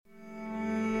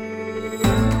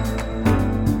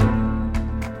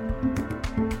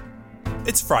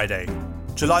It's Friday,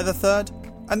 July the 3rd,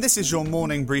 and this is your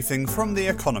morning briefing from The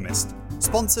Economist,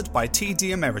 sponsored by TD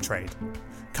Ameritrade.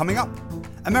 Coming up,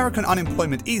 American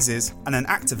unemployment eases and an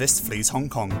activist flees Hong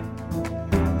Kong.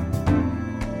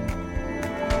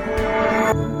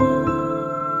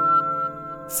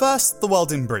 First, the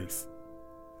world in brief.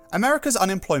 America's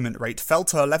unemployment rate fell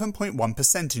to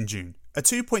 11.1% in June, a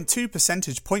 2.2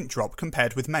 percentage point drop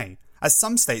compared with May, as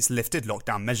some states lifted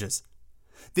lockdown measures.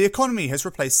 The economy has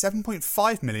replaced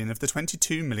 7.5 million of the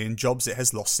 22 million jobs it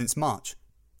has lost since March.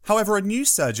 However, a new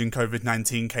surge in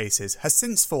COVID-19 cases has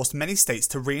since forced many states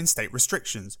to reinstate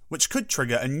restrictions, which could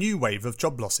trigger a new wave of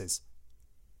job losses.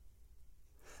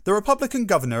 The Republican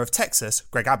governor of Texas,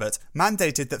 Greg Abbott,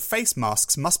 mandated that face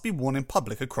masks must be worn in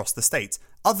public across the state,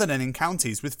 other than in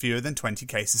counties with fewer than 20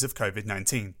 cases of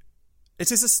COVID-19.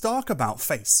 It is a stark about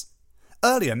face.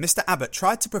 Earlier, Mr. Abbott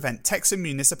tried to prevent Texan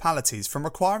municipalities from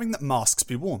requiring that masks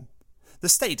be worn. The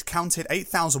state counted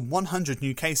 8,100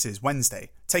 new cases Wednesday,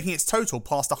 taking its total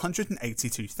past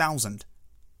 182,000.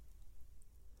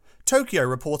 Tokyo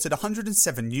reported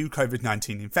 107 new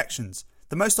COVID-19 infections,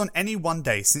 the most on any one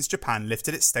day since Japan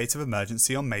lifted its state of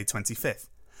emergency on May 25th,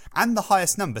 and the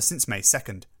highest number since May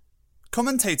 2nd.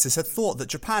 Commentators had thought that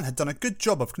Japan had done a good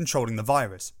job of controlling the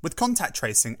virus, with contact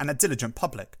tracing and a diligent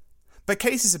public, but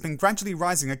cases have been gradually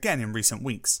rising again in recent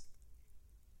weeks.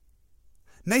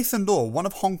 Nathan Law, one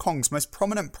of Hong Kong's most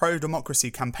prominent pro-democracy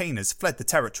campaigners, fled the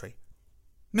territory.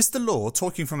 Mr. Law,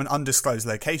 talking from an undisclosed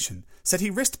location, said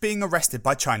he risked being arrested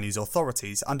by Chinese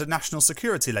authorities under national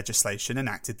security legislation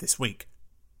enacted this week.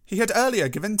 He had earlier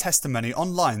given testimony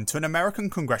online to an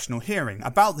American congressional hearing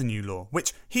about the new law,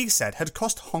 which he said had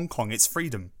cost Hong Kong its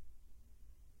freedom.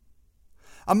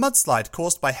 A mudslide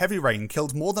caused by heavy rain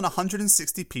killed more than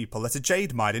 160 people at a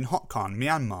jade mine in Hokkien,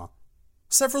 Myanmar.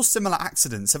 Several similar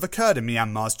accidents have occurred in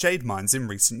Myanmar's jade mines in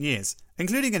recent years,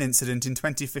 including an incident in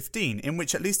 2015 in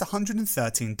which at least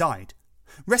 113 died.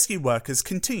 Rescue workers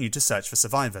continue to search for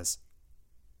survivors.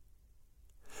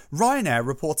 Ryanair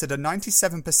reported a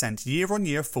 97%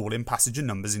 year-on-year fall in passenger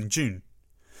numbers in June.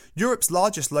 Europe's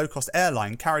largest low-cost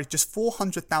airline carried just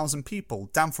 400,000 people,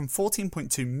 down from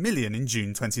 14.2 million in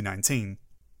June 2019.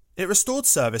 It restored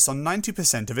service on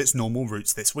 90% of its normal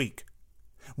routes this week.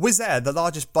 Wizz Air, the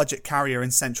largest budget carrier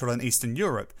in Central and Eastern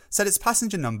Europe, said its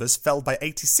passenger numbers fell by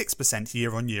 86%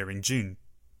 year-on-year in June.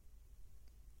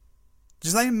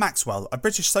 Ghislaine Maxwell, a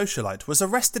British socialite, was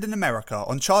arrested in America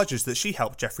on charges that she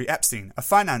helped Jeffrey Epstein, a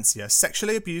financier,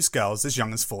 sexually abuse girls as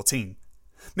young as 14.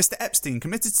 Mr. Epstein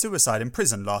committed suicide in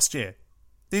prison last year.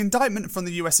 The indictment from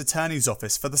the US Attorney's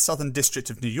Office for the Southern District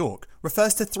of New York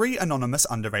refers to 3 anonymous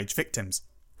underage victims.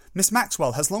 Miss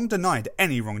Maxwell has long denied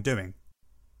any wrongdoing.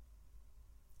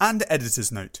 And editor's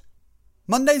note.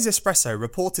 Monday's Espresso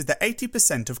reported that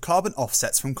 80% of carbon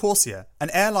offsets from Corsia, an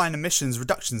airline emissions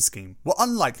reduction scheme, were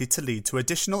unlikely to lead to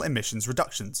additional emissions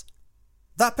reductions.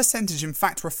 That percentage in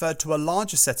fact referred to a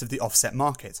larger set of the offset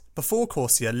market, before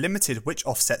Corsia limited which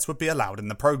offsets would be allowed in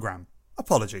the programme.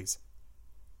 Apologies.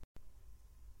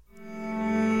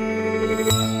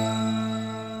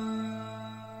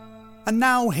 And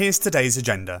now here's today's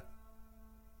agenda.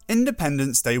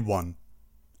 Independence Day 1.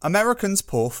 Americans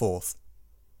pour forth.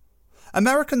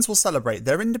 Americans will celebrate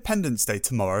their Independence Day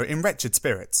tomorrow in wretched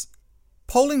spirits.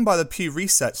 Polling by the Pew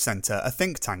Research Center, a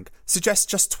think tank, suggests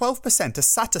just 12% are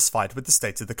satisfied with the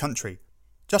state of the country.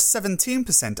 Just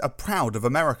 17% are proud of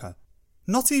America.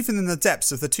 Not even in the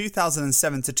depths of the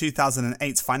 2007 to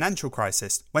 2008 financial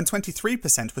crisis, when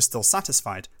 23% were still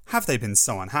satisfied, have they been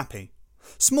so unhappy.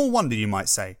 Small wonder, you might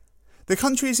say. The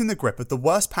country is in the grip of the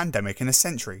worst pandemic in a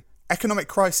century, economic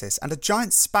crisis, and a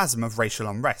giant spasm of racial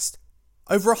unrest.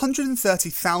 Over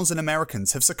 130,000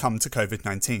 Americans have succumbed to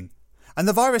COVID-19, and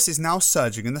the virus is now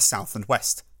surging in the South and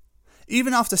West.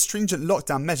 Even after stringent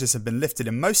lockdown measures have been lifted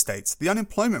in most states, the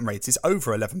unemployment rate is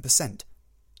over 11%.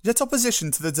 Yet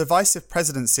opposition to the divisive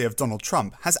presidency of Donald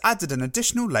Trump has added an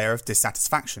additional layer of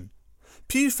dissatisfaction.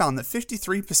 Pew found that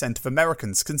 53% of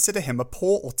Americans consider him a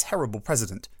poor or terrible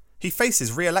president. He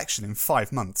faces re-election in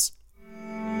 5 months.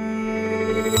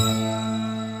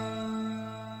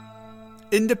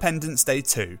 Independence Day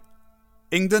 2.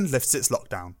 England lifts its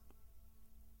lockdown.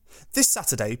 This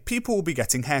Saturday, people will be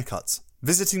getting haircuts,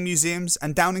 visiting museums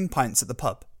and downing pints at the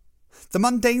pub. The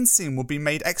mundane scene will be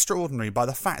made extraordinary by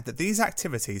the fact that these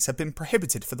activities have been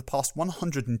prohibited for the past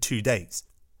 102 days.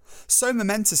 So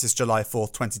momentous is July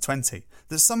 4th, 2020,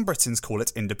 that some Britons call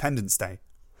it Independence Day.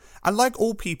 And like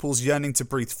all peoples yearning to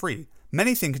breathe free,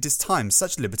 many think it is time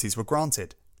such liberties were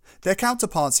granted. Their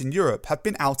counterparts in Europe have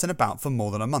been out and about for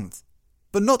more than a month.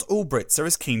 But not all Brits are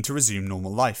as keen to resume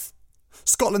normal life.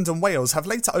 Scotland and Wales have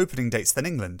later opening dates than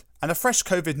England, and a fresh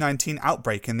COVID-19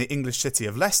 outbreak in the English city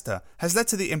of Leicester has led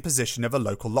to the imposition of a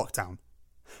local lockdown.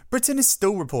 Britain is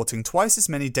still reporting twice as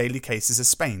many daily cases as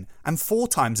Spain and 4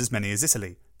 times as many as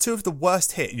Italy, 2 of the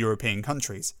worst hit European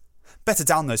countries. Better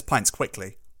down those pints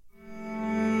quickly.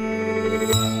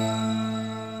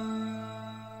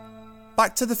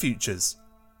 Back to the futures.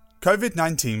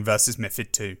 COVID-19 versus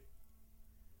MiFID II.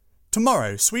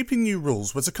 Tomorrow, sweeping new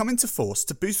rules were to come into force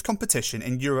to boost competition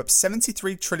in Europe's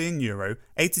 €73 trillion,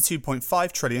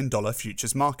 $82.5 trillion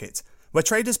futures market, where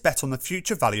traders bet on the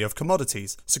future value of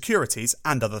commodities, securities,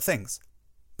 and other things.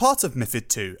 Part of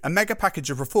MiFID II, a mega package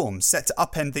of reforms set to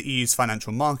upend the EU's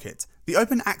financial market, the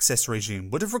open access regime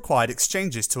would have required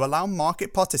exchanges to allow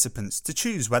market participants to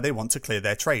choose where they want to clear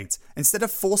their trades, instead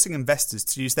of forcing investors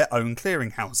to use their own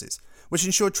clearing houses, which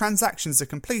ensure transactions are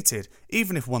completed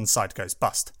even if one side goes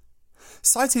bust.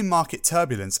 Citing market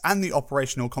turbulence and the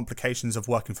operational complications of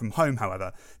working from home,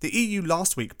 however, the EU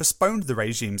last week postponed the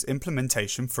regime's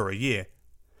implementation for a year.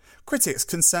 Critics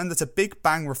concerned that a big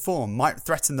bang reform might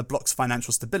threaten the bloc's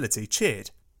financial stability cheered.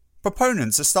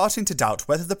 Proponents are starting to doubt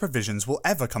whether the provisions will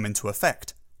ever come into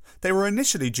effect. They were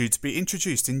initially due to be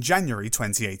introduced in January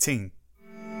 2018.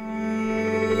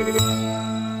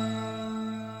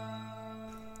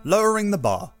 Lowering the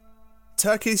bar.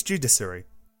 Turkey's judiciary.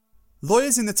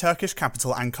 Lawyers in the Turkish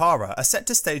capital Ankara are set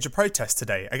to stage a protest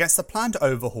today against the planned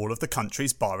overhaul of the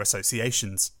country's bar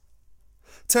associations.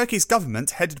 Turkey's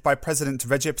government, headed by President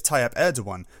Recep Tayyip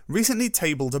Erdogan, recently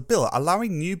tabled a bill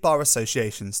allowing new bar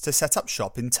associations to set up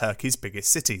shop in Turkey's biggest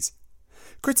cities.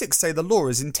 Critics say the law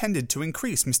is intended to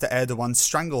increase Mr. Erdogan's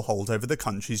stranglehold over the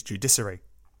country's judiciary.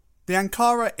 The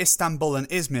Ankara, Istanbul and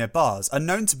Izmir bars are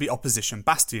known to be opposition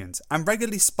bastions and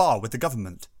regularly spar with the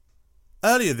government.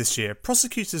 Earlier this year,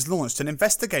 prosecutors launched an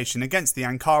investigation against the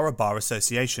Ankara Bar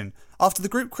Association after the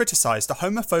group criticised a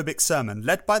homophobic sermon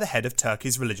led by the head of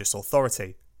Turkey's religious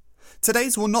authority.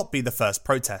 Today's will not be the first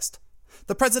protest.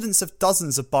 The presidents of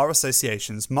dozens of bar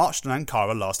associations marched on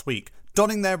Ankara last week,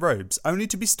 donning their robes only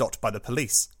to be stopped by the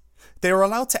police. They were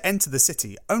allowed to enter the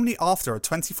city only after a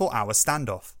 24-hour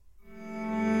standoff.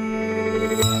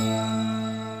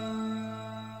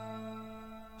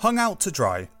 Hung out to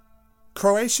dry.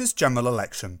 Croatia's general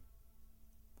election.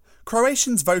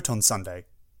 Croatians vote on Sunday.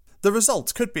 The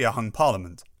result could be a hung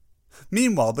parliament.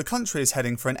 Meanwhile, the country is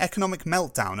heading for an economic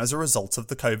meltdown as a result of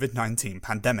the COVID-19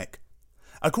 pandemic.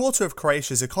 A quarter of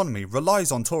Croatia's economy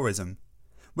relies on tourism.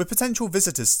 With potential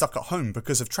visitors stuck at home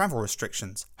because of travel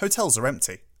restrictions, hotels are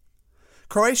empty.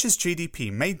 Croatia's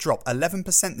GDP may drop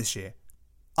 11% this year.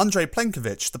 Andrej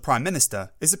Plenković, the Prime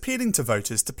Minister, is appealing to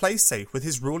voters to play safe with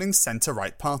his ruling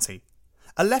centre-right party.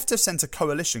 A left-of-centre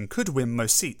coalition could win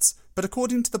most seats, but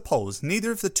according to the polls,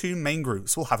 neither of the two main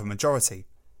groups will have a majority.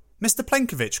 Mr.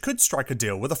 Plenković could strike a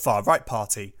deal with a far-right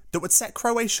party that would set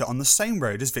Croatia on the same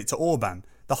road as Viktor Orban,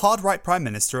 the hard-right Prime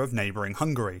Minister of neighbouring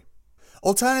Hungary.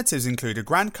 Alternatives include a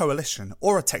grand coalition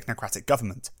or a technocratic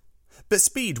government. But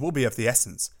speed will be of the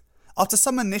essence. After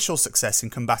some initial success in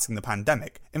combating the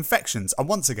pandemic, infections are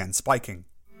once again spiking.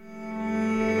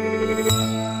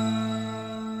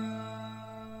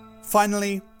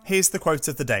 Finally, here's the quote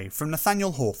of the day from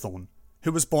Nathaniel Hawthorne,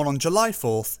 who was born on July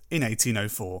 4th in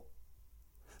 1804.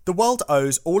 The world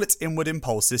owes all its inward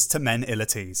impulses to men ill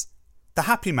at ease. The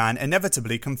happy man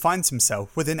inevitably confines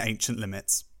himself within ancient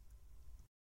limits.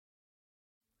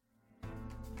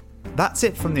 That's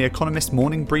it from the Economist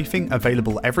morning briefing,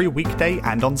 available every weekday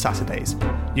and on Saturdays.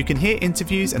 You can hear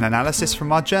interviews and analysis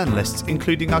from our journalists,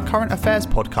 including our current affairs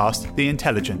podcast, The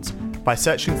Intelligence, by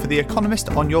searching for The Economist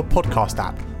on your podcast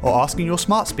app or asking your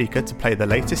smart speaker to play the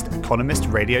latest Economist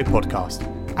radio podcast.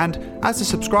 And as a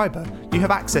subscriber, you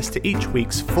have access to each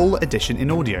week's full edition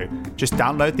in audio. Just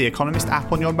download the Economist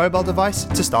app on your mobile device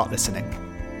to start listening.